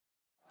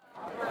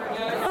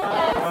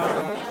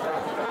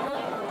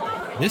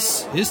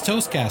This is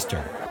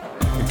Toastcaster,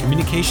 your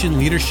communication,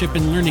 leadership,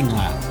 and learning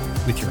lab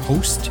with your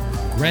host,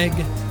 Greg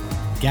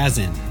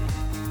Gazin.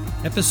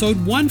 Episode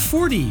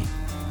 140,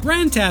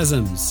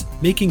 Grantasms,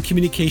 making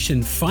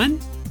communication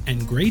fun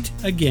and great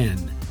again,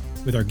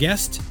 with our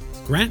guest,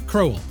 Grant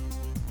Crowell.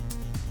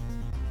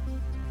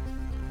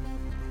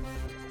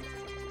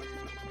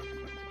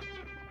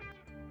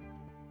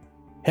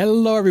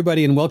 Hello,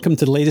 everybody, and welcome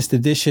to the latest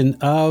edition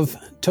of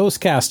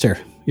Toastcaster,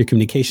 your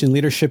communication,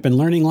 leadership, and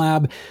learning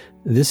lab.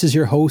 This is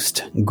your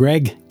host,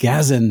 Greg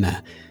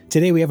Gazin.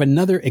 Today, we have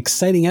another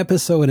exciting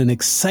episode, an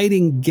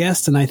exciting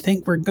guest, and I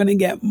think we're going to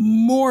get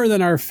more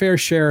than our fair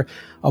share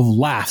of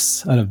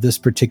laughs out of this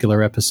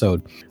particular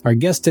episode. Our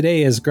guest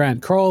today is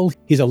Grant Crowell.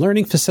 He's a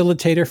learning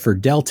facilitator for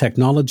Dell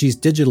Technologies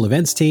digital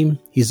events team.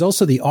 He's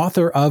also the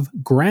author of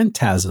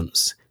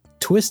Grantasms,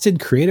 Twisted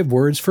Creative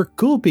Words for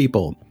Cool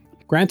People.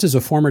 Grant is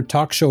a former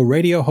talk show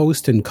radio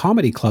host and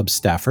comedy club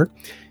staffer.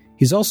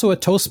 He's also a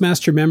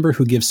Toastmaster member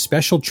who gives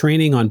special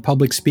training on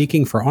public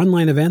speaking for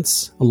online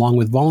events, along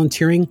with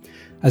volunteering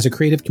as a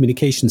creative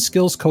communication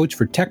skills coach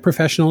for tech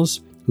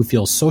professionals who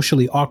feel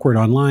socially awkward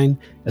online,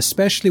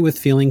 especially with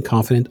feeling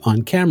confident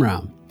on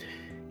camera.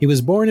 He was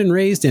born and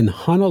raised in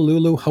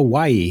Honolulu,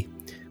 Hawaii,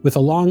 with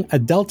a long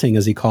adulting,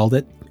 as he called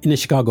it, in the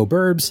Chicago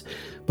burbs,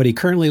 but he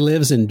currently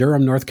lives in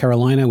Durham, North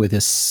Carolina with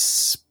his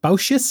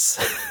spouse,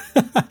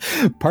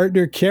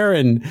 partner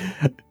Karen.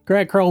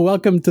 Grant Crowell,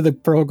 welcome to the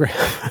program.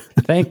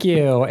 Thank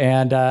you.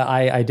 And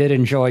I did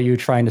enjoy you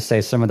trying to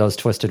say some of those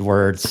twisted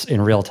words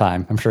in real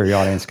time. I'm sure your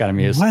audience got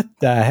amused. What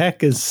the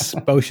heck is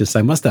spouse?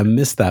 I must have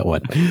missed that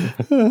one.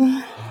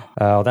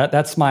 Oh,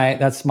 that's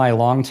my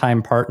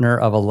longtime partner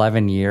of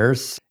 11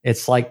 years.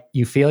 It's like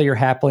you feel you're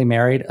happily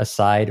married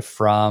aside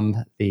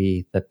from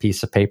the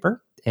piece of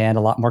paper. And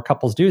a lot more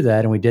couples do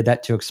that. And we did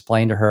that to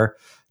explain to her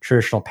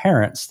traditional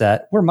parents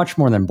that we're much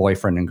more than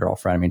boyfriend and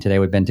girlfriend. I mean, today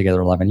we've been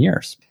together 11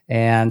 years.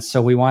 And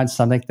so we wanted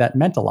something that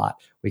meant a lot.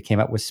 We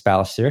came up with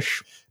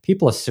spouse-ish.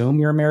 People assume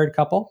you're a married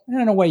couple.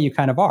 And in a way, you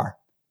kind of are.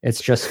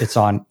 It's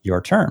on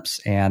your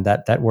terms. And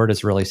that word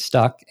is really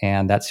stuck.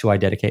 And that's who I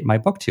dedicate my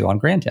book to on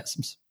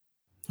Grantasms.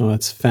 Oh,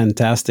 that's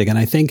fantastic. And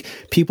I think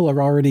people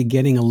are already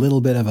getting a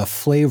little bit of a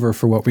flavor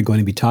for what we're going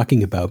to be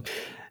talking about.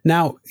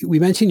 Now, we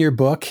mentioned your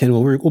book, and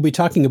we'll be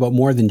talking about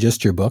more than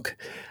just your book.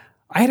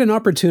 I had an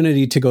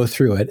opportunity to go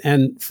through it,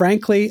 and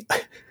frankly,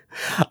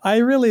 I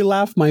really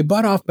laughed my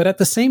butt off. But at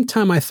the same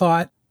time, I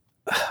thought,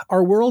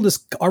 our world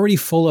is already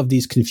full of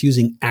these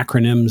confusing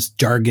acronyms,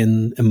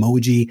 jargon,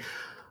 emoji.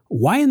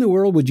 Why in the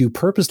world would you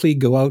purposely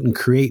go out and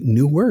create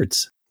new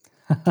words?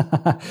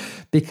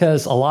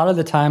 Because a lot of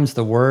the times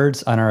the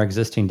words on our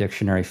existing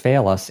dictionary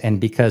fail us, and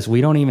because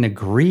we don't even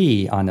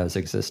agree on those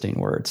existing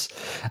words.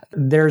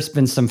 There's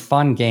been some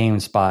fun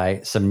games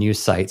by some news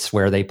sites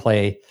where they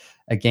play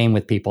a game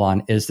with people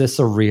on, is this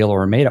a real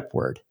or a made-up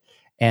word?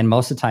 And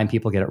most of the time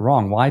people get it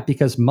wrong. Why?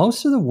 Because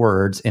most of the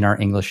words in our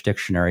English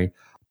dictionary,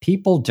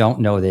 people don't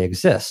know they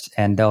exist,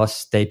 and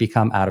thus they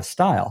become out of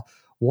style.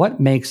 What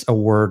makes a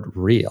word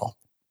real?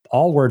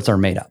 All words are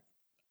made up.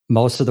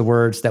 Most of the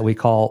words that we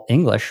call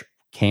English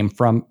came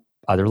from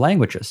other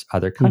languages,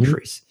 other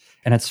countries.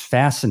 Mm-hmm. And it's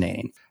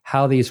fascinating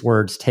how these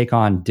words take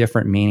on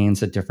different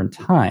meanings at different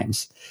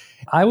times.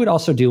 I would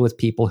also deal with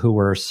people who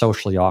were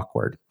socially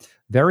awkward,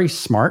 very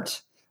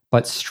smart,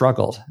 but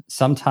struggled.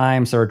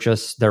 Sometimes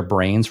their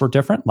brains were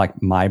different,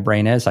 like my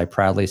brain is. I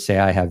proudly say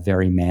I have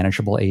very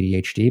manageable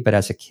ADHD, but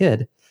as a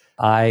kid,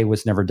 I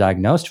was never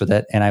diagnosed with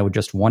it, and I would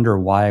just wonder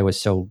why I was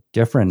so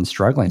different and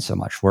struggling so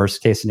much.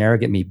 Worst case scenario,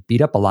 get me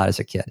beat up a lot as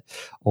a kid,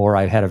 or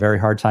I had a very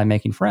hard time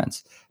making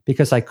friends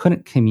because I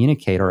couldn't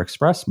communicate or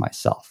express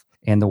myself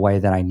in the way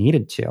that I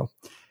needed to.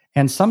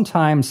 And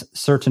sometimes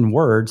certain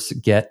words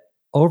get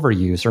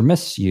overused or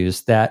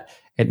misused that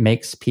it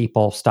makes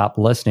people stop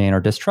listening or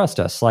distrust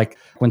us. Like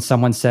when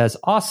someone says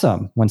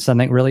awesome, when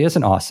something really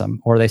isn't awesome,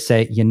 or they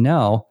say,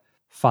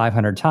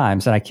 500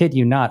 times. And I kid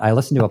you not, I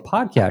listened to a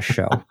podcast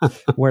show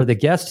where the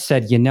guest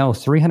said,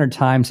 300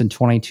 times in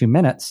 22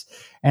 minutes.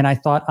 And I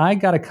thought, I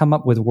got to come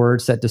up with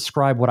words that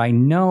describe what I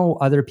know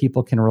other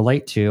people can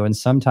relate to and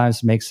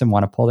sometimes makes them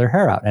want to pull their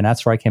hair out. And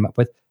that's where I came up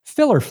with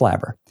filler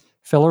flabber.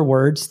 Filler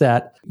words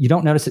that you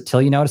don't notice it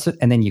till you notice it,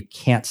 and then you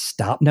can't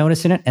stop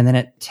noticing it. And then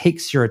it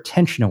takes your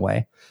attention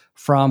away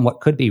from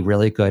what could be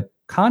really good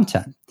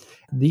content.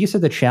 These are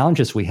the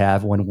challenges we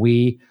have when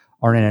we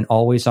are in an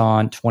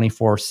always-on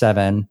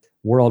 24/7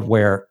 world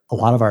where a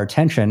lot of our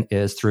attention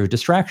is through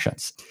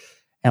distractions.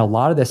 And a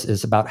lot of this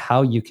is about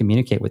how you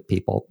communicate with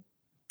people.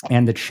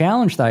 And the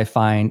challenge that I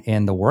find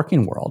in the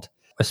working world,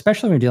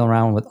 especially when you're dealing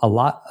around with a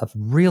lot of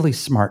really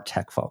smart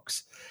tech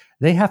folks,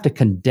 they have to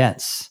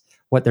condense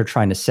what they're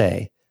trying to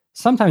say,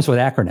 sometimes with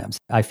acronyms.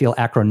 I feel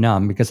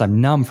acronym because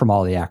I'm numb from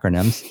all the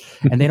acronyms,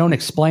 and they don't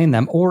explain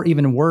them, or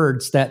even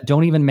words that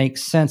don't even make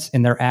sense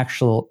in their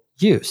actual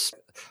use.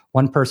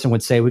 One person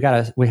would say, we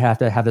have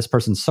to have this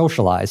person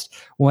socialized,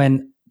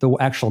 when the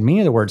actual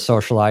meaning of the word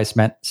socialized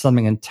meant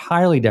something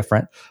entirely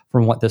different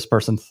from what this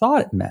person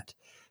thought it meant.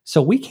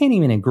 So we can't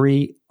even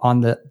agree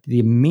on the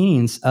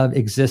meanings of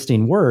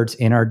existing words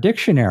in our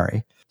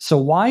dictionary. So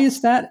why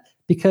is that?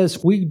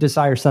 Because we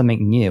desire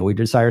something new. We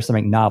desire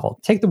something novel.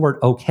 Take the word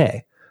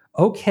okay.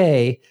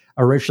 Okay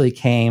originally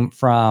came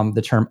from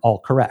the term all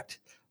correct,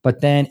 but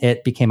then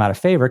it became out of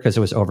favor because it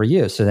was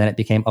overused. So then it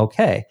became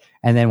okay.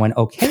 And then when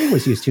okay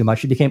was used too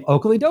much, it became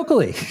oakley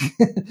dokley.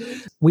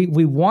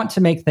 We want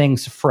to make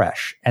things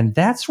fresh. And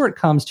that's where it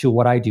comes to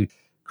what I do,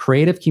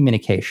 creative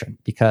communication.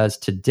 Because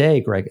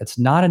today, Greg, it's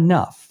not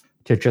enough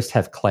to just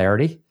have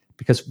clarity.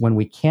 Because when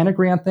we can't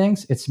agree on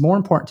things, it's more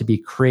important to be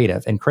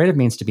creative. And creative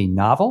means to be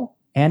novel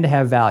and to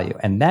have value.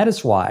 And that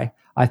is why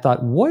I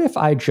thought, what if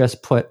I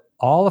just put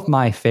all of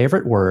my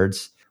favorite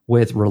words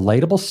with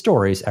relatable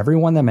stories, every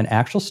one of them an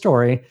actual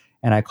story,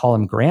 and I call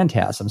them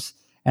grantasms.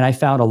 And I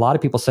found a lot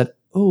of people said,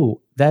 "Ooh,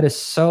 that is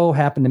so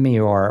happened to me,"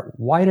 or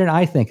 "Why didn't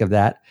I think of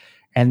that?"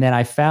 And then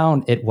I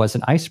found it was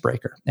an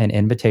icebreaker, an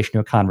invitation to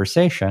a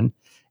conversation.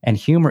 And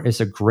humor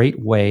is a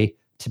great way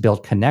to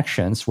build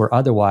connections where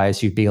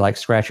otherwise you'd be like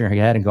scratching your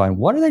head and going,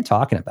 what are they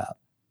talking about?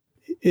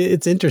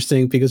 It's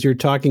interesting because you're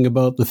talking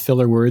about the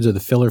filler words or the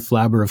filler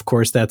flabber. Of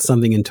course, that's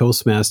something in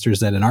Toastmasters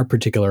that in our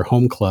particular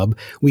home club,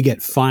 we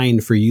get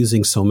fined for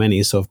using so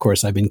many. So, of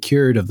course, I've been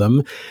cured of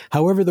them.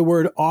 However, the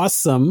word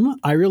awesome,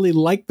 I really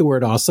like the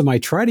word awesome. I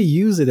try to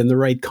use it in the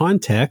right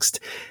context.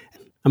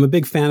 I'm a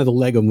big fan of the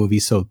Lego movie,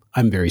 so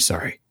I'm very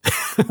sorry.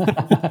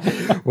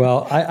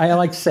 Well, I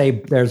like to say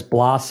there's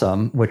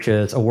blossom, which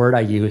is a word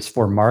I use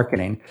for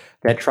marketing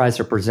that tries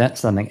to present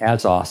something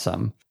as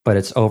awesome, but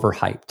it's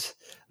overhyped.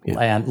 Yeah.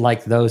 And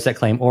like those that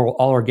claim all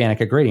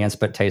organic ingredients,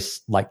 but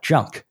tastes like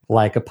junk,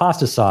 like a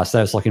pasta sauce that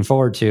I was looking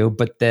forward to,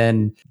 but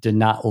then did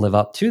not live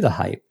up to the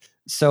hype.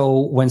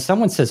 So when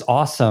someone says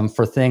awesome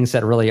for things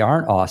that really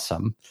aren't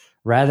awesome,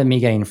 rather than me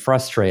getting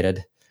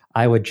frustrated,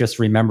 I would just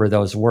remember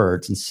those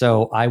words. And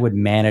so I would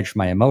manage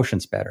my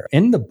emotions better.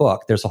 In the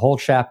book, there's a whole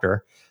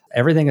chapter,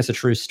 Everything is a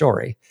True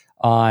Story,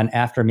 on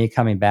after me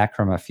coming back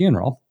from a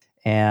funeral.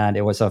 And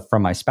it was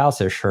from my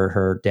spouse-ish,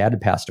 her dad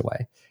had passed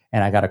away.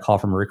 And I got a call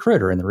from a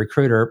recruiter. And the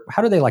recruiter,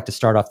 how do they like to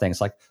start off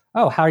things? Like,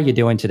 "Oh, how are you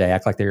doing today?"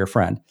 Act like they're your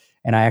friend.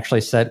 And I actually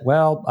said,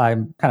 "Well,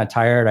 I'm kind of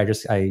tired. I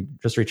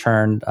just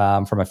returned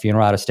from a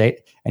funeral out of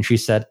state." And she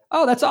said,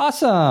 "Oh, that's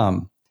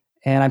awesome."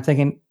 And I'm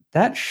thinking,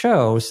 that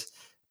shows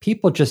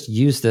people just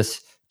use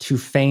this to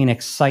feign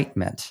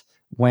excitement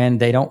when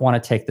they don't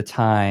want to take the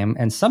time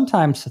and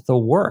sometimes the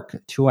work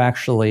to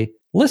actually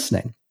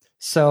listening.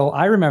 So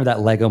I remember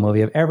that Lego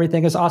movie of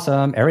everything is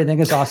awesome. Everything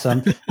is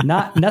awesome.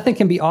 Nothing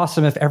can be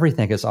awesome if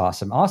everything is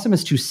awesome. Awesome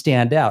is to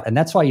stand out. And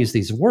that's why I use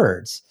these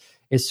words,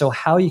 is so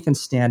how you can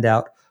stand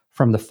out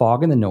from the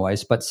fog and the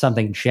noise, but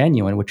something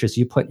genuine, which is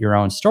you put your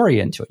own story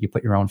into it. You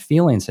put your own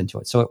feelings into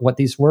it. So what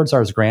these words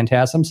are as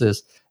grantasms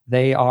is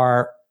they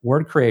are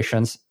word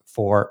creations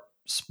for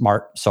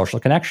smart social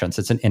connections.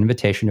 It's an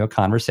invitation to a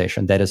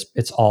conversation that is,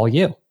 it's all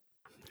you.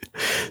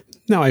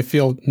 Now I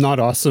feel not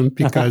awesome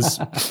because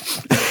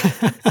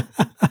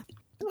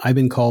I've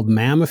been called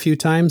ma'am a few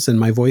times and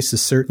my voice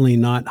is certainly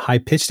not high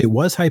pitched. It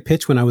was high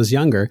pitched when I was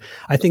younger.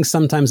 I think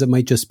sometimes it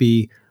might just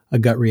be a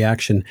gut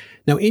reaction.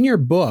 Now, in your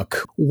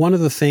book, one of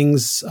the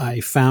things I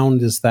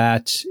found is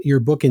that your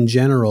book in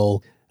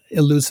general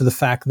alludes to the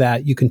fact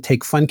that you can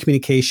take fun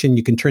communication,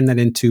 you can turn that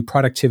into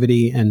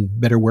productivity and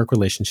better work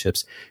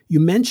relationships. You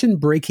mentioned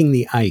breaking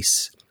the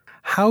ice.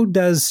 How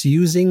does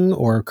using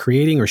or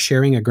creating or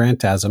sharing a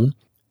grantasm,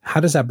 how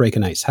does that break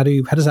an ice? How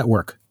does that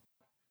work?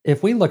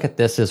 If we look at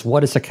this as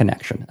what is a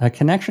connection? A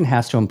connection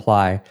has to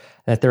imply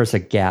that there's a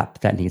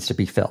gap that needs to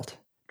be filled.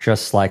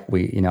 Just like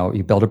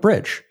you build a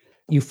bridge.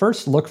 You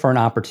first look for an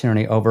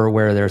opportunity over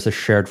where there's a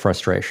shared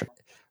frustration.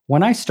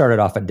 When I started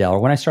off at Dell or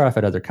when I started off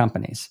at other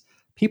companies,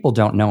 people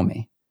don't know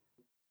me.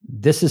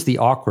 This is the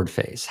awkward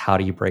phase. How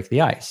do you break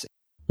the ice?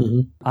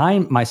 Mm-hmm. I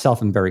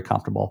myself am very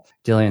comfortable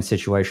dealing in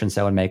situations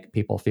that would make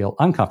people feel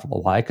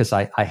uncomfortable. Why? Because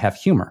I have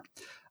humor.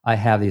 I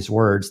have these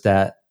words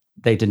that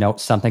they denote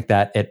something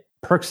that it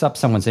perks up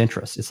someone's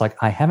interest. It's like,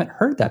 I haven't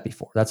heard that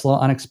before. That's a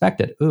little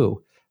unexpected.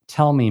 Ooh,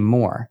 tell me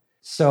more.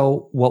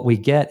 So what we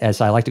get,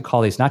 as I like to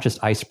call these, not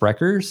just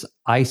icebreakers,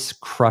 ice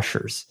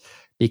crushers,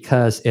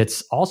 because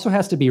it's also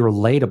has to be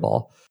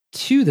relatable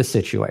to the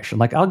situation.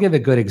 Like I'll give a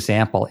good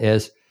example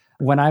is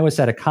when I was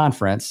at a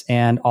conference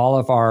and all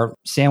of our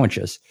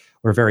sandwiches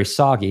were very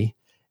soggy.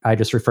 I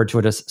just referred to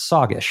it as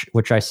soggish,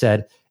 which I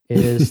said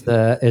is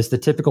the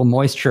typical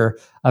moisture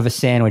of a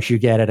sandwich you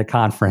get at a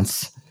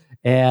conference.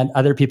 And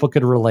other people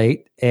could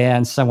relate.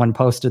 And someone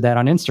posted that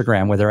on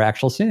Instagram with their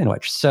actual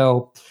sandwich.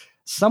 So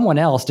someone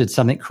else did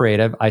something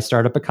creative. I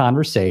started up a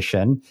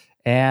conversation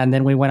and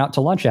then we went out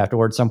to lunch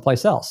afterwards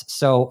someplace else.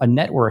 So a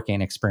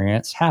networking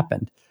experience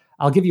happened.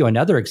 I'll give you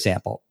another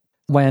example.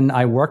 When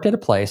I worked at a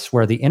place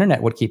where the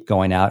internet would keep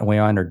going out and we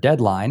were under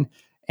deadline,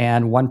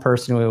 and one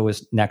person who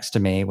was next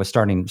to me was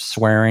starting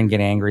swearing,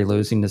 getting angry,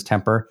 losing his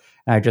temper.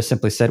 And I just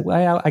simply said,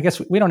 well, I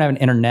guess we don't have an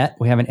internet.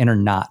 We have an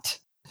internot.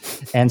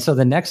 And so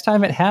the next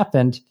time it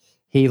happened,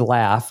 he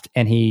laughed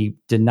and he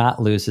did not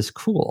lose his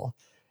cool.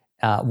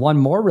 One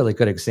more really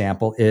good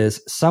example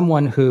is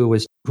someone who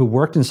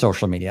worked in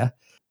social media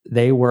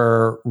they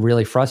were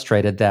really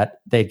frustrated that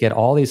they'd get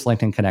all these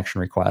LinkedIn connection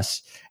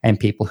requests and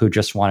people who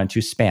just wanted to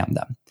spam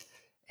them,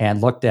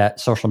 and looked at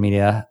social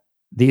media,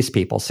 these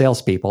people,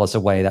 salespeople, as a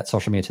way that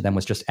social media to them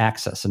was just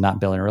access and not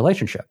building a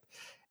relationship.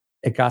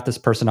 It got this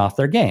person off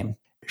their game.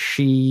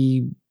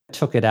 She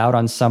took it out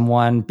on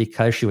someone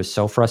because she was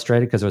so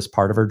frustrated because it was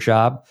part of her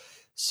job.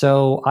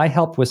 So I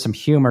helped with some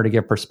humor to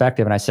give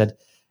perspective. And I said,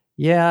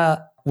 yeah,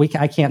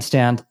 I can't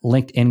stand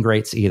LinkedIn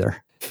greats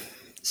either.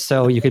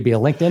 So you could be a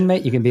LinkedIn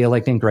mate, you can be a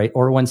LinkedIn great.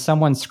 Or when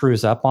someone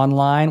screws up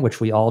online, which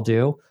we all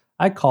do,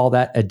 I call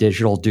that a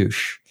digital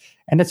douche.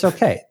 And it's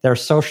okay. They're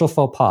social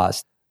faux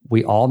pas.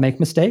 We all make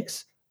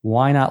mistakes.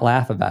 Why not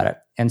laugh about it?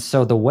 And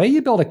so the way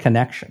you build a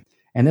connection,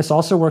 and this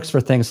also works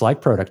for things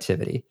like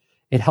productivity,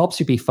 it helps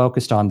you be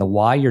focused on the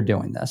why you're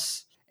doing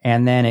this.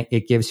 And then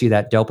it gives you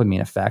that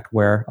dopamine effect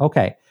where,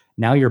 okay,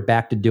 now you're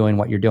back to doing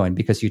what you're doing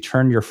because you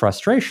turned your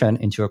frustration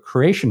into a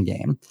creation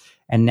game.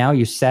 And now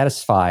you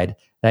satisfied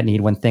that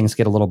need when things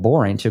get a little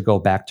boring to go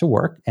back to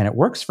work. And it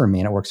works for me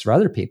and it works for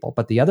other people.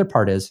 But the other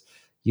part is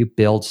you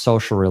build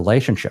social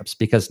relationships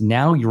because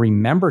now you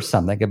remember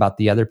something about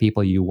the other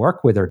people you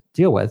work with or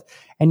deal with.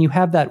 And you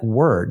have that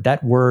word.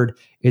 That word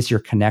is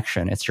your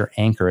connection. It's your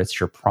anchor. It's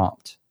your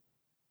prompt.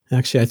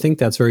 Actually, I think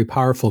that's very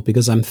powerful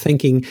because I'm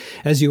thinking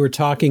as you were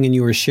talking and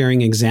you were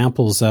sharing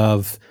examples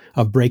of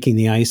breaking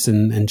the ice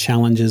and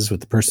challenges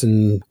with the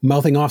person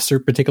mouthing off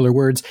certain particular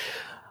words,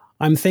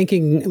 I'm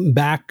thinking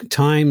back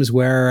times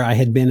where I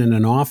had been in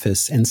an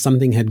office and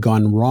something had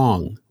gone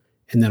wrong.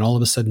 And then all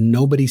of a sudden,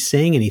 nobody's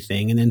saying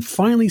anything. And then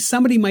finally,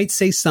 somebody might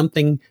say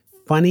something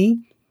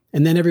funny.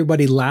 And then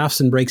everybody laughs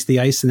and breaks the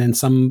ice. And then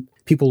some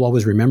people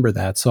always remember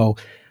that. So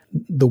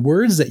the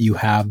words that you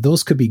have,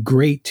 those could be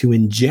great to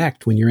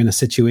inject when you're in a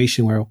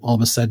situation where all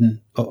of a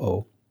sudden,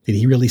 uh-oh, did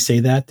he really say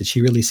that? Did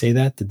she really say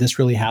that? Did this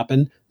really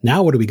happen?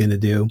 Now what are we going to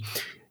do?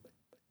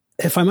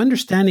 If I'm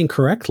understanding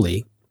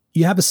correctly,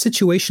 you have a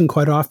situation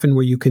quite often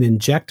where you can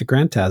inject a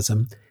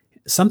grantasm,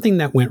 something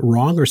that went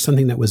wrong or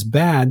something that was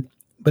bad,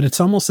 but it's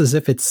almost as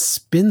if it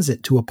spins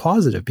it to a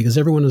positive because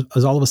everyone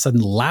is all of a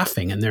sudden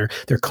laughing and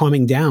they're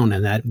calming down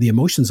and that the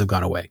emotions have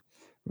gone away.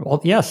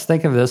 Well, yes,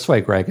 think of it this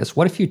way, Greg, is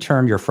what if you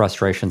turned your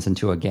frustrations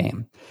into a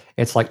game?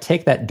 It's like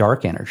take that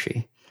dark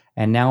energy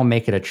and now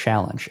make it a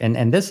challenge.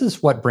 And this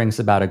is what brings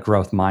about a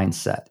growth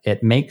mindset.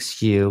 It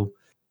makes you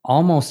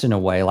almost in a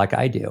way like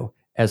I do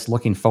as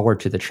looking forward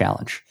to the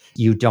challenge.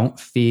 You don't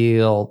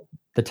feel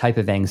the type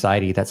of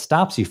anxiety that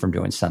stops you from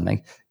doing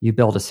something. You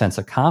build a sense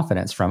of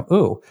confidence from,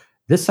 ooh,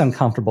 this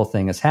uncomfortable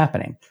thing is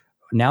happening.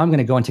 Now I'm going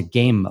to go into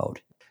game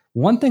mode.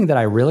 One thing that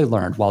I really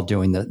learned while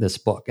doing this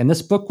book, and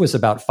this book was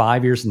about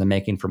 5 years in the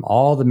making from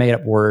all the made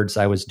up words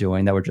I was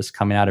doing that were just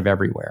coming out of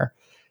everywhere.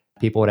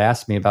 People would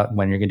ask me about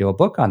when you're going to do a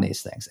book on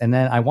these things. And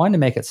then I wanted to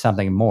make it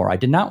something more. I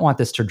did not want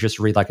this to just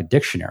read like a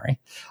dictionary.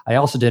 I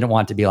also didn't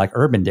want it to be like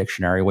Urban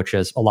Dictionary, which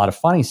is a lot of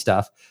funny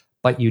stuff,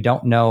 but you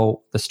don't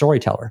know the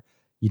storyteller.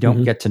 You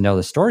don't get to know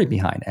the story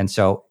behind. And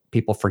so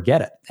people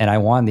forget it. And I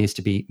want these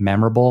to be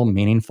memorable,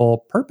 meaningful,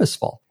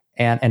 purposeful,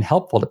 and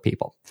helpful to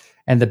people.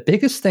 And the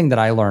biggest thing that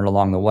I learned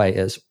along the way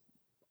is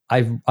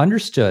I've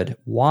understood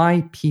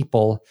why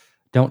people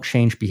don't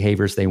change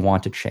behaviors they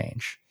want to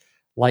change.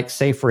 Like,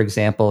 say, for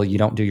example, you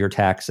don't do your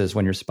taxes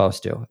when you're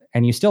supposed to,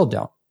 and you still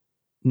don't.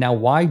 Now,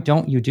 why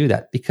don't you do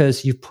that?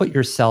 Because you've put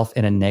yourself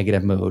in a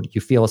negative mood.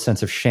 You feel a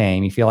sense of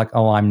shame. You feel like,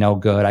 oh, I'm no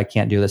good. I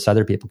can't do this.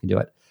 Other people can do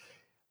it.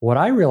 What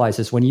I realized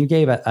is when you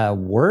gave a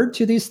word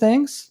to these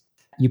things,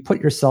 you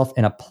put yourself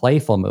in a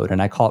playful mood,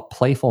 and I call it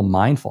playful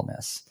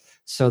mindfulness,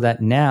 so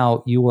that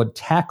now you would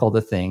tackle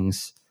the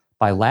things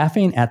by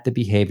laughing at the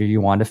behavior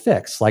you want to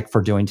fix. Like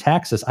for doing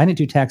taxes, I didn't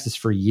do taxes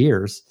for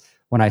years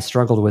when I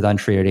struggled with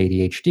untreated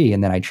ADHD,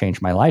 and then I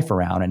changed my life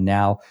around, and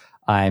now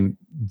I'm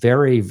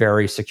very,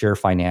 very secure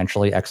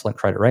financially, excellent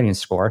credit rating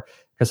score,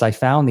 because I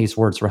found these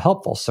words were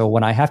helpful. So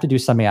when I have to do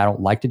something I don't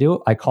like to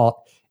do, I call it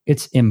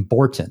it's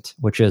important,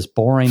 which is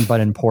boring but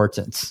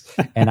important.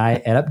 And I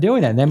end up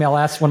doing it. And then I'll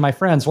ask one of my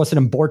friends, what's an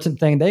important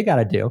thing they got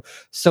to do?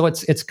 So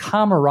it's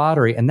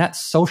camaraderie. And that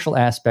social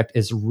aspect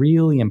is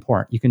really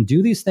important. You can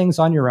do these things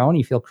on your own.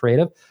 You feel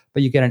creative,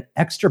 but you get an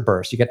extra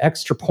burst. You get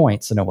extra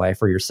points in a way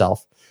for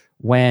yourself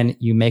when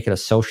you make it a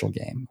social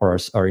game or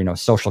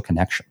social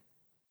connection.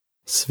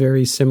 It's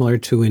very similar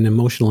to in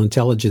emotional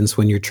intelligence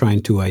when you're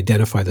trying to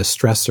identify the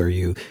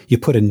stressor. You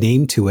put a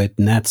name to it,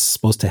 and that's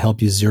supposed to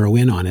help you zero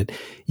in on it.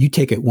 You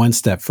take it one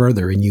step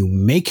further, and you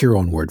make your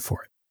own word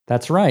for it.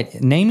 That's right.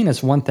 Naming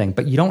is one thing,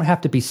 but you don't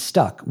have to be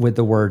stuck with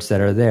the words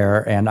that are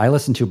there. And I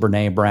listen to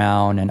Brene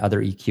Brown and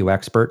other EQ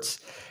experts,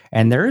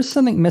 and there is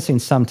something missing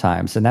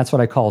sometimes, and that's what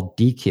I call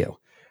DQ.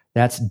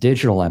 That's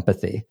digital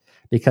empathy,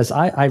 because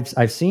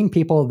I've seen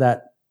people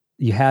that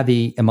you have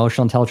the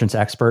emotional intelligence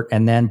expert,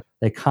 and then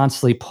they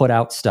constantly put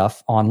out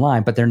stuff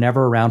online, but they're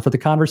never around for the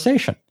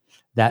conversation.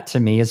 That to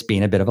me is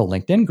being a bit of a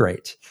LinkedIn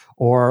great,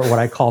 or what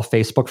I call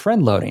Facebook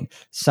friend loading.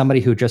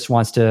 Somebody who just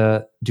wants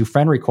to do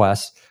friend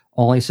requests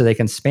only so they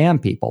can spam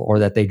people, or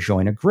that they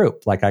join a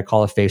group, like I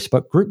call a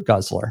Facebook group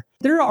guzzler.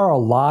 There are a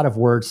lot of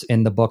words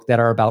in the book that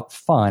are about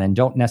fun and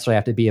don't necessarily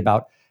have to be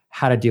about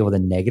how to deal with a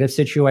negative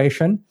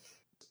situation,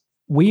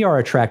 we are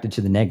attracted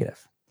to the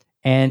negative.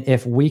 And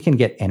if we can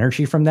get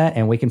energy from that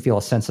and we can feel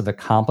a sense of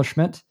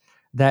accomplishment,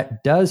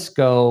 that does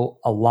go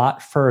a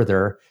lot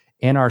further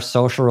in our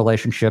social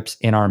relationships,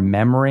 in our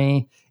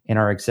memory, in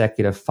our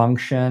executive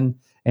function,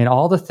 and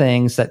all the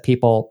things that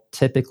people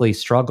typically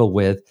struggle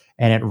with.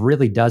 And it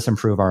really does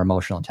improve our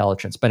emotional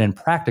intelligence, but in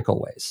practical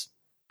ways.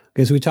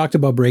 Because we talked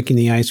about breaking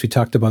the ice, we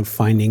talked about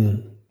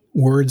finding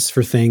words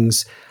for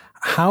things.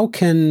 How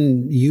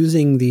can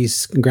using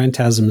these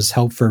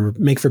grantasms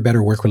make for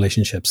better work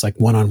relationships, like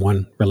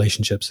one-on-one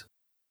relationships?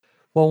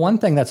 Well, one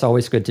thing that's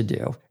always good to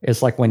do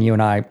is like when you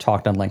and I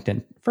talked on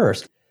LinkedIn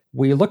first,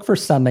 we look for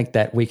something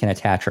that we can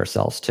attach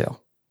ourselves to.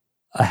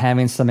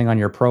 Having something on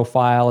your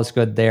profile is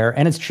good there,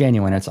 and it's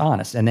genuine, it's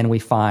honest. And then we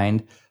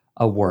find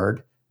a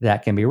word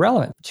that can be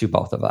relevant to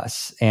both of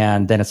us.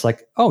 And then it's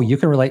like, oh, you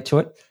can relate to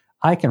it.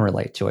 I can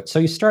relate to it. So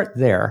you start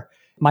there.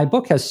 My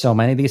book has so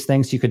many of these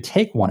things. You could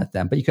take one of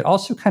them, but you could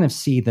also kind of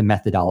see the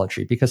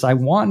methodology, because I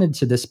wanted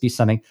to this be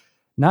something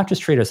not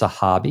just treated as a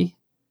hobby,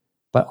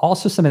 but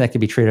also something that could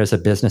be treated as a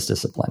business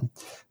discipline.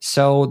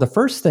 So the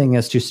first thing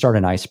is to start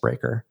an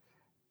icebreaker.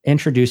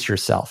 Introduce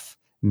yourself.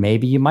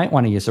 Maybe you might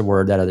want to use a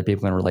word that other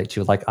people can relate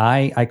to. Like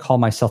I call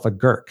myself a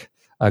GURK.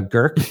 A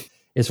GURK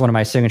is one of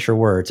my signature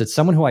words. It's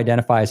someone who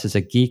identifies as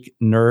a geek,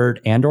 nerd,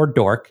 and or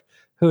dork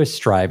who is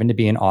striving to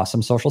be an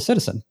awesome social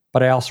citizen.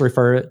 But I also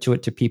refer to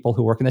it to people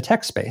who work in the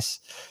tech space.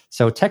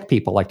 So tech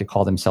people like to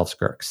call themselves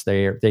GURKs.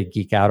 They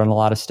geek out on a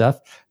lot of stuff.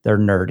 They're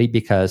nerdy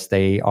because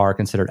they are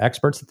considered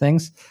experts at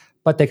things,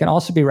 but they can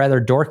also be rather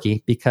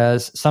dorky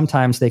because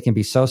sometimes they can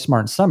be so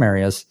smart in some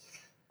areas,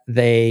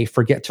 they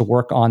forget to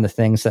work on the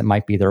things that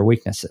might be their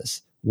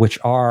weaknesses, which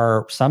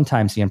are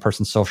sometimes the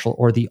in-person social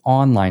or the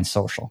online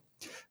social.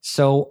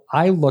 So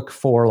I look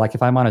for, like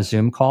if I'm on a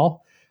Zoom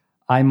call,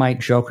 I might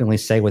jokingly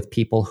say with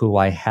people who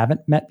I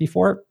haven't met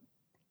before,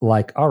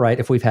 like, all right,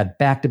 if we've had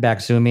back-to-back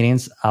Zoom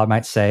meetings, I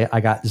might say I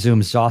got Zoom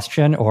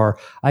exhaustion, or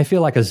I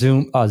feel like a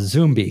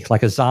zombie,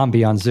 like a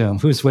zombie on Zoom.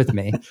 Who's with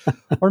me?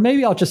 Or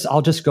maybe I'll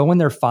just go in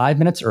there 5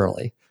 minutes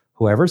early,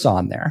 whoever's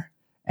on there,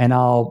 and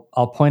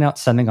I'll point out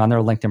something on their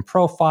LinkedIn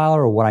profile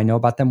or what I know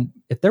about them.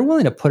 If they're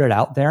willing to put it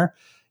out there,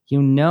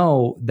 you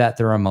know that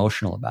they're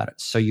emotional about it.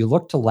 So you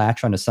look to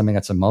latch onto something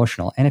that's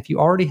emotional. And if you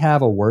already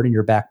have a word in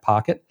your back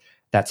pocket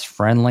that's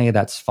friendly,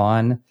 that's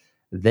fun,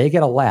 they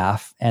get a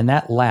laugh, and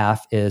that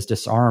laugh is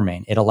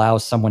disarming. It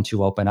allows someone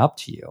to open up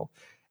to you.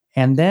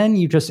 And then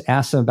you just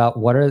ask them about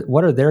what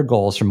are their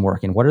goals from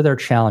working? What are their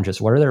challenges?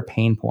 What are their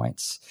pain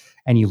points?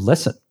 And you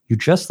listen. You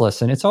just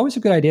listen. It's always a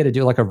good idea to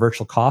do like a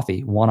virtual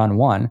coffee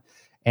one-on-one.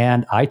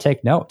 And I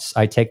take notes.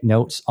 I take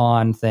notes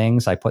on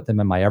things. I put them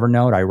in my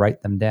Evernote. I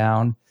write them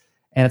down.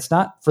 And it's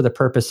not for the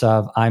purpose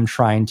of I'm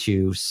trying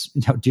to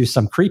do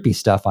some creepy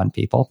stuff on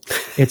people.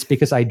 It's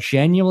because I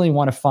genuinely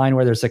want to find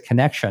where there's a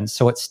connection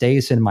so it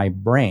stays in my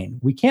brain.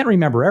 We can't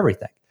remember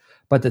everything,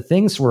 but the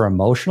things we're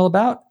emotional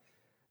about,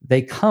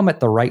 they come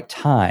at the right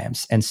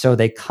times. And so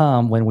they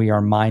come when we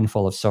are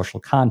mindful of social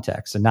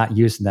context and not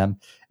using them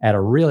at a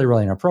really,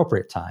 really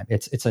inappropriate time.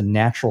 It's a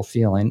natural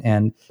feeling,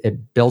 and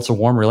it builds a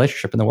warm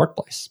relationship in the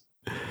workplace.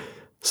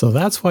 So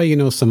that's why you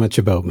know so much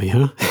about me,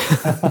 huh?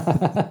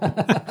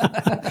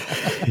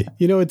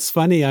 It's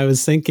funny. I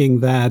was thinking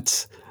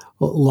that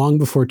long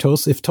before if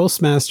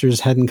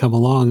Toastmasters hadn't come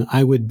along,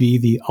 I would be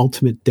the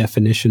ultimate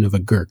definition of a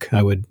GURK.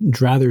 I would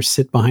rather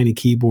sit behind a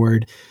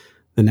keyboard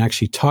than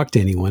actually talk to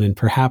anyone. And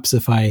perhaps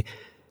if I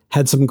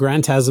had some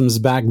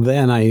grantasms back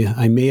then,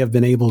 I may have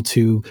been able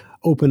to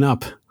open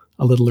up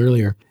a little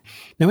earlier.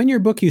 Now, in your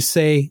book, you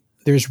say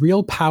there's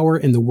real power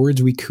in the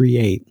words we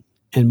create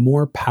and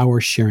more power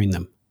sharing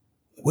them.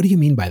 What do you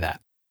mean by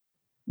that?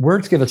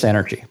 Words give us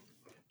energy.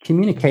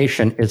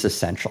 Communication is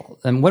essential.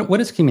 And what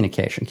is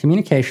communication?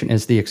 Communication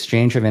is the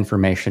exchange of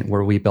information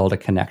where we build a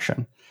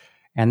connection.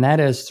 And that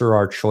is through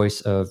our choice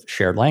of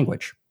shared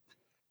language.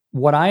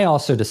 What I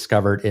also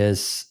discovered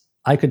is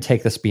I could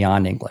take this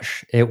beyond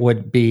English. It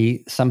would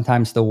be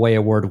sometimes the way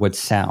a word would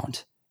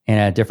sound in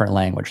a different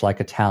language, like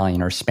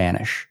Italian or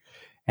Spanish.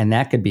 And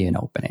that could be an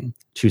opening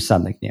to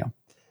something new.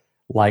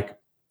 Like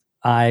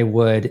I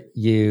would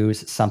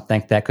use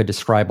something that could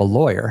describe a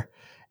lawyer,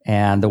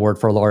 and the word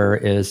for lawyer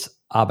is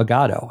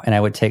abogado, and I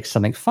would take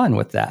something fun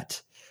with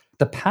that.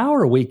 The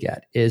power we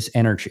get is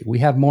energy. We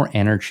have more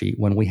energy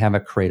when we have a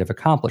creative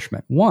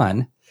accomplishment.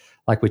 One,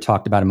 like we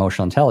talked about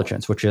emotional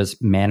intelligence, which is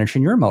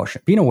managing your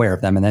emotion, being aware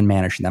of them and then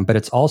managing them, but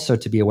it's also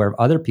to be aware of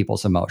other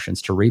people's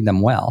emotions, to read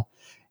them well,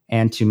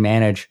 and to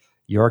manage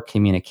your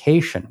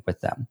communication with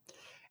them.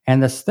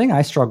 And this thing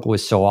I struggle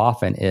with so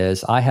often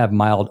is I have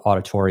mild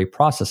auditory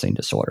processing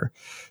disorder.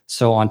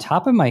 So on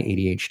top of my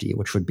ADHD,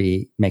 which would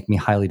make me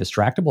highly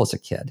distractible as a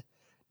kid,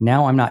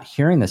 now I'm not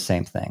hearing the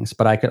same things,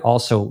 but I could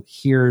also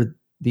hear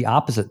the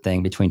opposite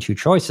thing between two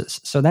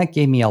choices. So that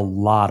gave me a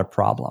lot of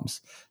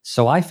problems.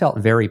 So I felt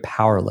very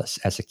powerless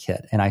as a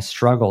kid, and I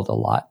struggled a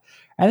lot.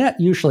 And that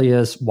usually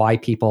is why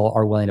people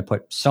are willing to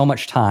put so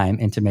much time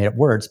into made-up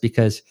words,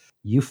 because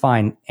you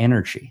find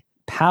energy.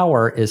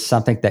 Power is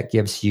something that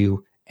gives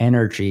you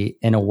energy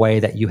in a way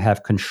that you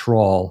have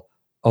control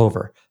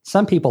over.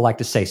 Some people like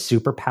to say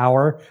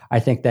superpower. I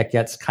think that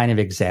gets kind of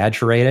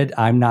exaggerated.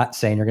 I'm not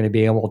saying you're going to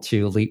be able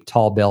to leap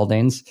tall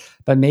buildings,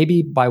 but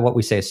maybe by what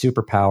we say a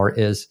superpower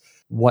is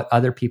what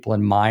other people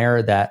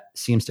admire that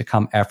seems to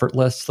come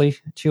effortlessly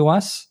to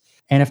us.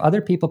 And if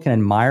other people can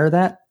admire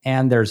that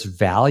and there's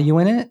value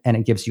in it and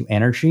it gives you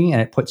energy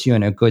and it puts you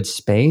in a good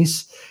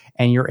space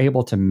and you're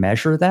able to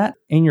measure that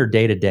in your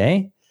day to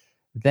day,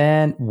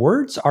 then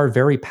words are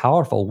very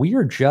powerful. We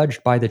are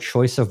judged by the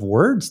choice of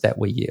words that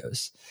we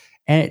use.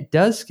 And it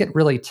does get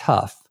really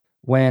tough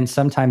when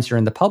sometimes you're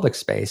in the public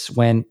space,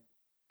 when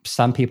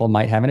some people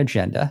might have an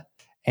agenda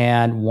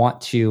and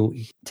want to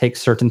take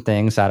certain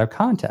things out of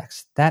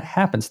context. That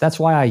happens. That's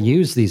why I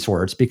use these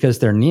words, because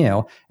they're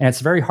new. And it's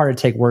very hard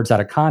to take words out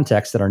of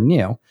context that are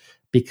new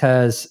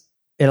because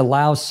it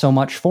allows so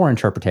much for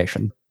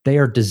interpretation. They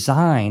are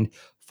designed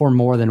for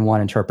more than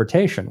one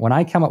interpretation. When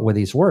I come up with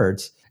these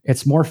words,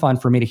 it's more fun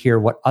for me to hear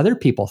what other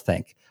people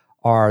think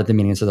are the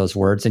meanings of those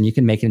words, and you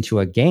can make it into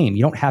a game.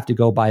 You don't have to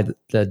go by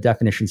the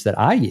definitions that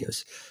I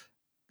use.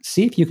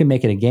 See if you can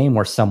make it a game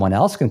where someone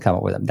else can come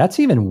up with them. That's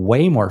even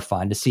way more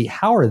fun to see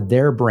how are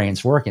their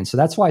brains working. So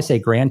that's why I say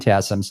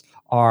Grantasms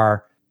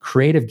are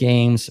creative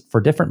games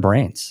for different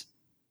brains.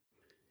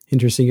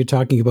 Interesting. You're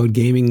talking about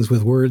gamings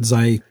with words.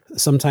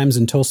 Sometimes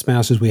in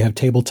Toastmasters, we have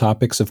table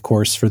topics, of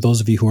course. For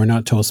those of you who are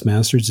not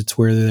Toastmasters, it's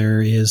where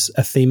there is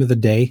a theme of the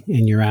day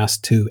and you're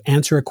asked to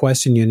answer a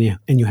question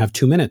and you have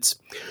 2 minutes.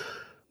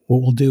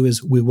 What we'll do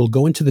is we will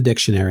go into the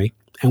dictionary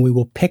and we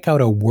will pick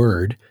out a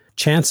word.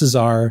 Chances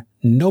are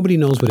nobody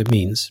knows what it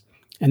means.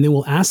 And then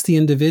we'll ask the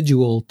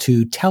individual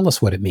to tell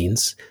us what it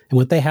means. And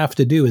what they have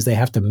to do is they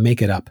have to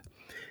make it up.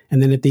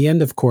 And then at the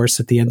end, of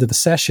course, at the end of the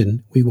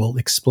session, we will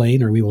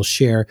explain or we will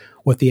share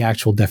what the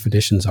actual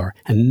definitions are.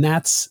 And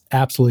that's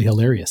absolutely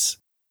hilarious.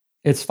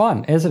 It's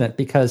fun, isn't it?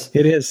 Because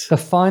it is. The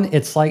fun,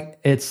 it's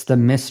the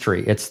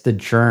mystery, it's the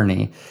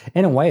journey.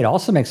 In a way, it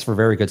also makes for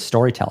very good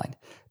storytelling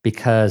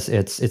because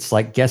it's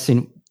like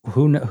guessing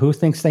who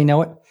thinks they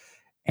know it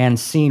and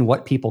seeing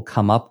what people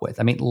come up with.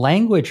 I mean,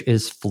 language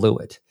is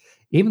fluid.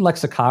 Even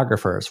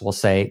lexicographers will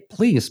say,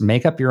 please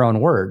make up your own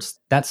words.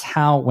 That's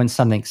how when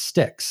something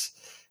sticks.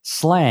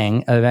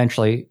 Slang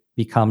eventually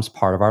becomes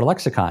part of our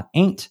lexicon.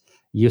 Ain't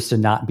used to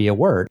not be a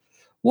word.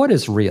 What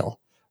is real?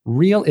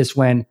 Real is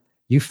when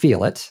you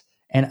feel it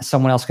and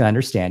someone else can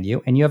understand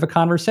you and you have a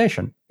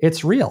conversation.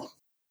 It's real.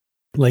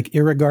 Like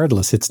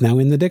irregardless, it's now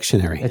in the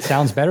dictionary. It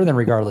sounds better than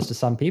regardless to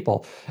some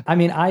people. I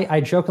mean, I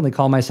jokingly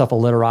call myself a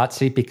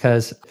literatzi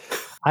because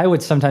I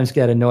would sometimes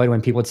get annoyed when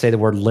people would say the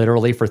word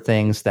literally for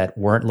things that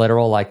weren't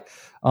literal, like,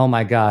 oh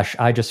my gosh,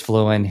 I just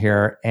flew in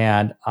here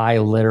and I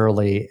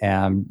literally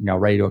am,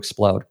 ready to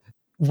explode.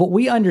 What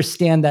we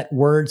understand that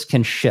words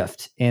can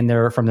shift from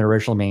their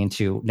original meaning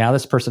to now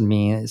this person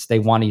means they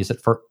want to use it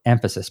for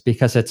emphasis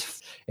because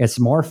it's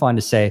more fun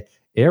to say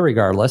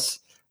irregardless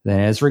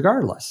than it is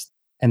regardless.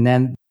 And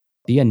then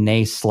be a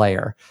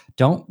naysayer.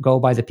 Don't go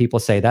by the people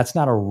say that's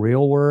not a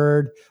real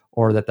word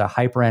or that they're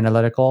hyper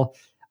analytical.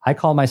 I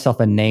call myself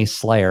a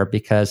naysayer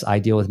because I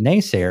deal with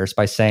naysayers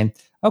by saying,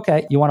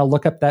 okay, you want to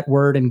look up that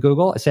word in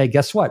Google? I say,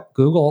 guess what?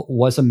 Google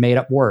was a made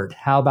up word.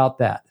 How about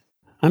that?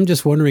 I'm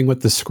just wondering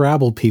what the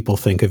Scrabble people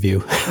think of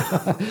you.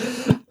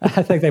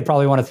 I think they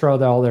probably want to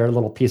throw all their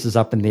little pieces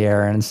up in the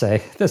air and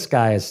say, this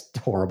guy is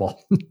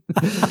horrible.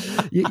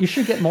 You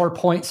should get more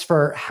points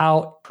for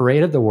how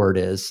creative the word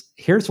is.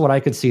 Here's what I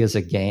could see as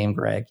a game,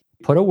 Greg.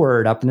 Put a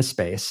word up into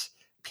space.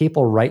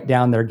 People write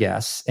down their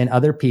guess, and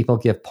other people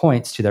give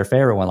points to their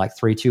favorite one, like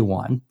 3, 2,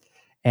 1.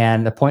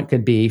 And the point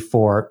could be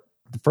for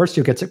the first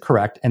who gets it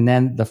correct, and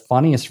then the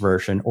funniest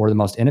version or the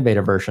most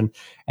innovative version.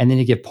 And then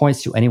you give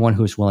points to anyone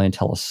who's willing to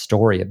tell a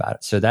story about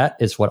it. So that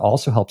is what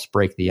also helps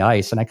break the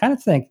ice. And I kind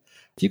of think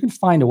if you can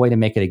find a way to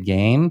make it a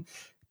game,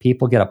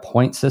 people get a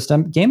point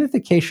system.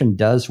 Gamification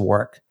does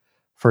work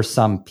for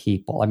some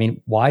people. I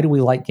mean, why do we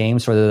like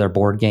games, whether they're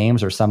board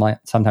games or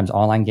sometimes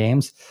online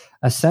games?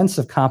 A sense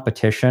of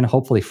competition,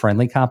 hopefully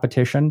friendly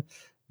competition.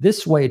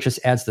 This way, it just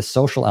adds the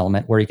social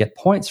element where you get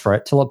points for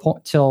it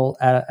till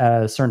at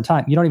a certain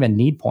time. You don't even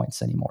need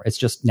points anymore. It's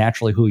just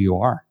naturally who you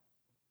are.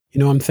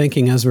 I'm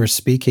thinking as we're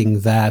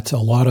speaking that a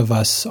lot of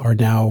us are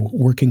now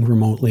working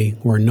remotely.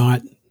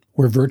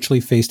 We're virtually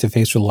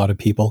face-to-face with a lot of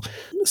people.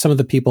 Some of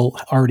the people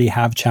already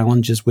have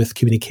challenges with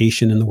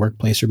communication in the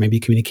workplace or maybe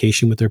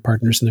communication with their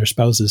partners and their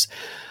spouses.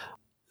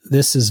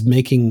 This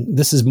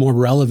is more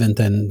relevant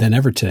than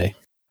ever today.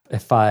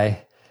 If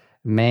I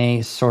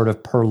may sort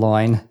of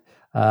purloin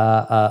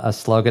a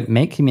slogan,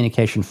 make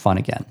communication fun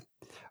again,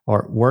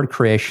 or word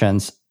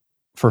creations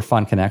for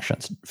fun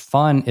connections.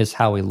 Fun is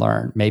how we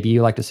learn. Maybe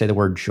you like to say the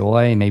word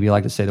joy. Maybe you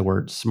like to say the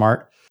word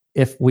smart.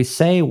 If we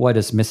say what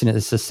is missing,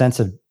 it's a sense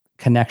of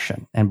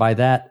connection. And by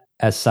that,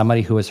 as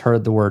somebody who has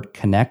heard the word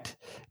connect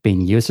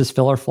being used as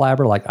filler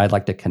flabber, like I'd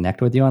like to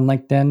connect with you on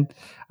LinkedIn.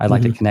 I'd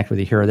like to connect with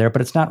you here or there,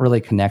 but it's not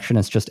really connection.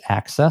 It's just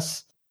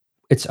access.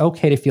 It's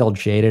okay to feel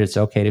jaded. It's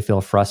okay to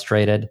feel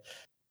frustrated.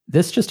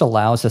 This just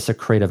allows us a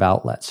creative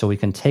outlet so we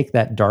can take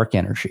that dark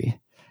energy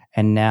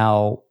and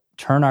now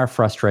turn our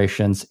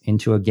frustrations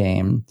into a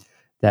game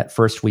that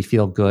first we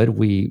feel good,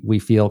 we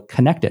feel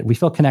connected. We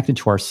feel connected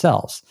to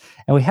ourselves.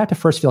 And we have to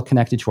first feel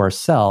connected to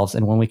ourselves.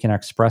 And when we can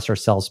express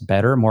ourselves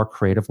better, more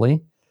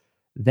creatively,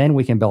 then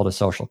we can build a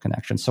social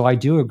connection. So I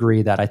do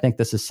agree that I think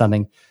this is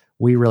something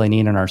we really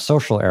need in our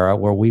social era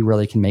where we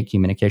really can make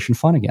communication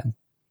fun again.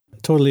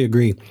 Totally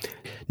agree.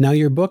 Now,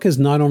 your book is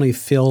not only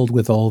filled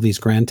with all these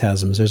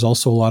grantasms, there's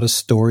also a lot of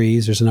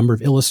stories. There's a number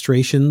of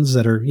illustrations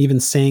that are even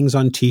sayings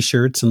on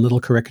T-shirts and little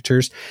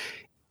caricatures.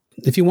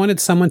 If you wanted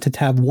someone to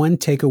have one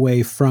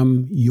takeaway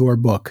from your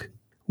book,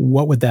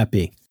 what would that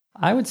be?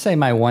 I would say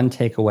my one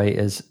takeaway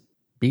is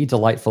be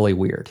delightfully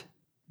weird.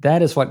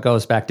 That is what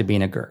goes back to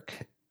being a Gurk,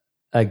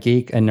 a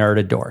geek, a nerd,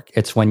 a dork.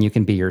 It's when you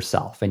can be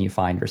yourself and you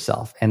find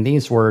yourself. And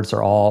these words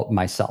are all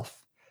myself.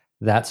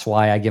 That's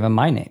why I give them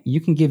my name.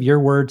 You can give your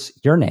words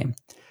your name.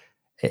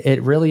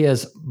 It really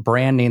is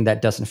branding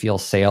that doesn't feel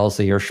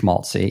salesy or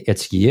schmaltzy.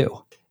 It's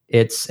you.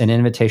 It's an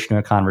invitation to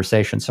a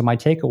conversation. So my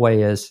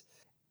takeaway is,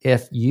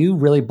 if you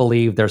really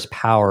believe there's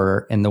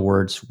power in the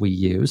words we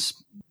use,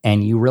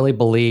 and you really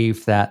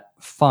believe that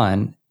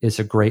fun is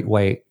a great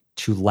way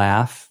to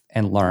laugh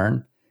and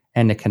learn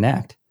and to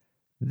connect,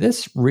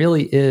 this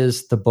really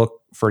is the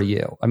book for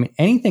you. I mean,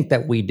 anything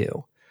that we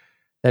do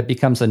that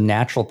becomes a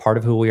natural part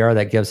of who we are,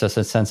 that gives us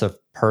a sense of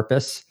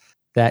purpose,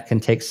 that can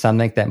take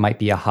something that might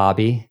be a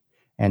hobby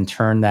and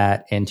turn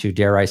that into,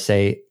 dare I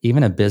say,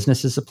 even a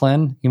business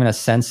discipline, even a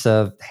sense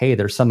of, hey,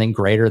 there's something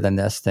greater than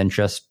this than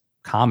just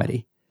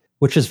comedy,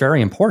 which is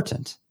very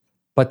important.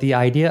 But the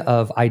idea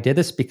of, I did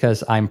this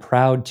because I'm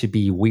proud to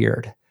be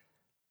weird.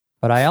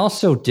 But I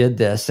also did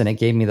this, and it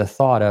gave me the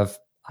thought of,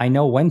 I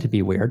know when to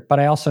be weird, but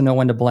I also know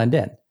when to blend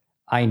in.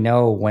 I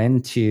know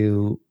when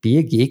to be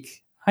a geek.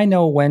 I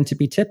know when to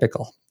be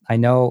typical. I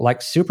know,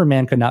 like,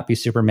 Superman could not be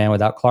Superman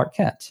without Clark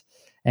Kent.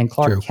 And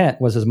Clark Kent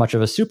was as much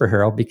of a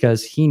superhero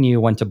because he knew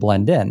when to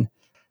blend in.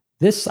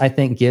 This, I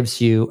think, gives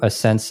you a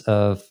sense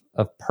of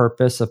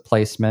purpose, of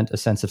placement, a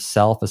sense of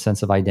self, a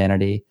sense of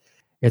identity.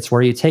 It's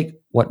where you take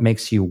what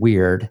makes you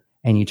weird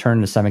and you turn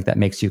into something that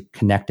makes you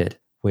connected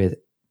with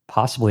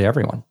possibly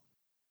everyone.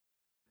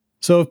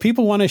 So if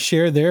people want to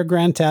share their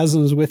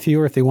grantasms with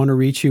you, or if they want to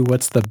reach you,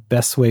 what's the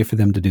best way for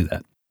them to do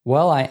that?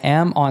 Well, I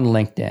am on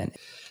LinkedIn.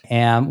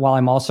 And while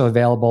I'm also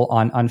available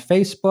on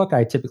Facebook,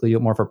 I typically do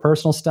it more for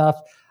personal stuff.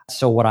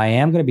 So what I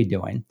am going to be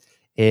doing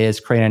is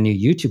create a new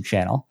YouTube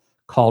channel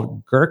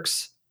called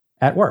Gurks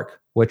at Work,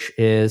 which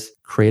is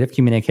creative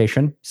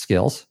communication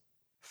skills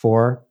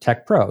for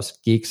tech pros,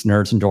 geeks,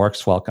 nerds, and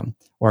dorks welcome,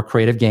 or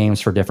creative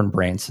games for different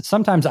brains.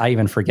 Sometimes I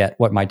even forget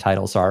what my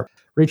titles are.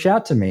 Reach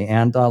out to me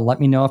and let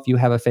me know if you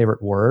have a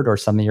favorite word or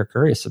something you're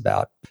curious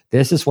about.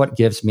 This is what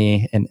gives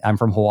me, and I'm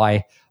from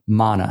Hawaii,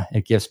 mana.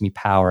 It gives me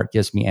power. It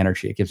gives me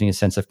energy. It gives me a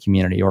sense of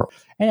community.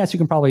 And as you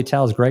can probably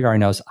tell, as Greg already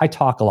knows, I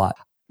talk a lot.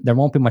 There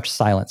won't be much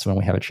silence when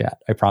we have a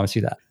chat. I promise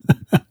you that.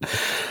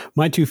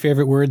 My two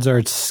favorite words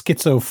are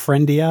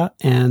schizophrenia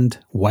and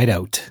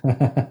whiteout.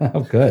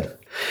 Oh, good.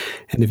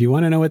 And if you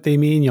want to know what they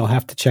mean, you'll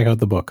have to check out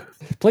the book.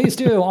 Please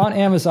do, on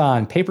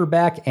Amazon,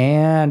 paperback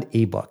and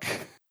ebook.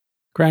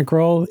 Grant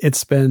Kroll,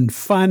 it's been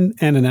fun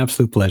and an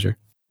absolute pleasure.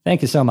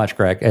 Thank you so much,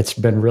 Greg. It's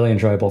been really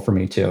enjoyable for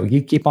me too.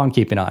 You keep on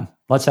keeping on.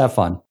 Let's have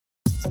fun.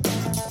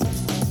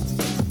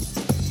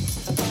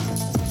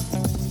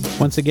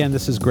 Once again,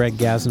 this is Greg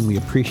Gazin. We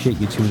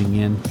appreciate you tuning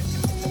in.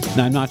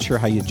 Now, I'm not sure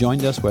how you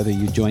joined us, whether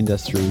you joined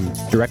us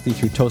directly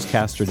through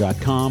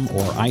Toastcaster.com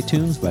or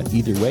iTunes, but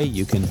either way,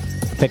 you can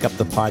pick up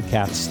the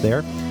podcasts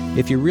there.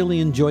 If you really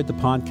enjoyed the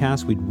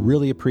podcast, we'd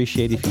really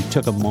appreciate if you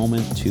took a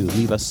moment to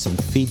leave us some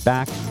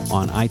feedback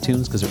on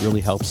iTunes, because it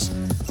really helps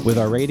with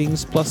our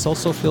ratings. Plus,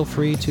 also feel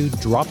free to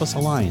drop us a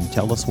line.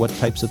 Tell us what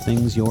types of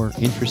things you're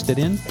interested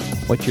in,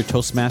 what your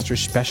Toastmaster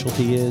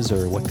specialty is,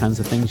 or what kinds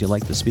of things you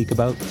like to speak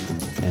about.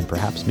 And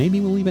perhaps maybe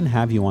we'll even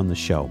have you on the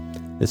show.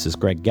 This is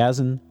Greg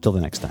Gazin. Till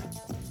the next time.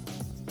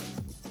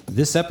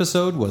 This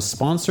episode was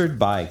sponsored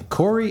by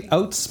Corey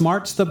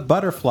Outsmarts the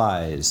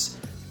Butterflies,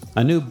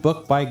 a new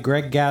book by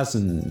Greg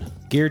Gazin,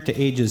 geared to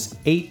ages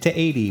 8 to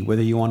 80.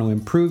 Whether you want to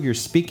improve your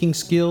speaking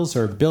skills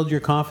or build your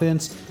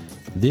confidence,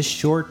 this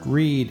short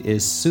read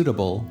is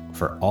suitable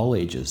for all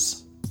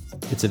ages.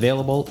 It's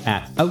available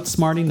at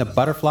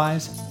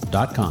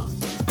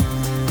outsmartingthebutterflies.com.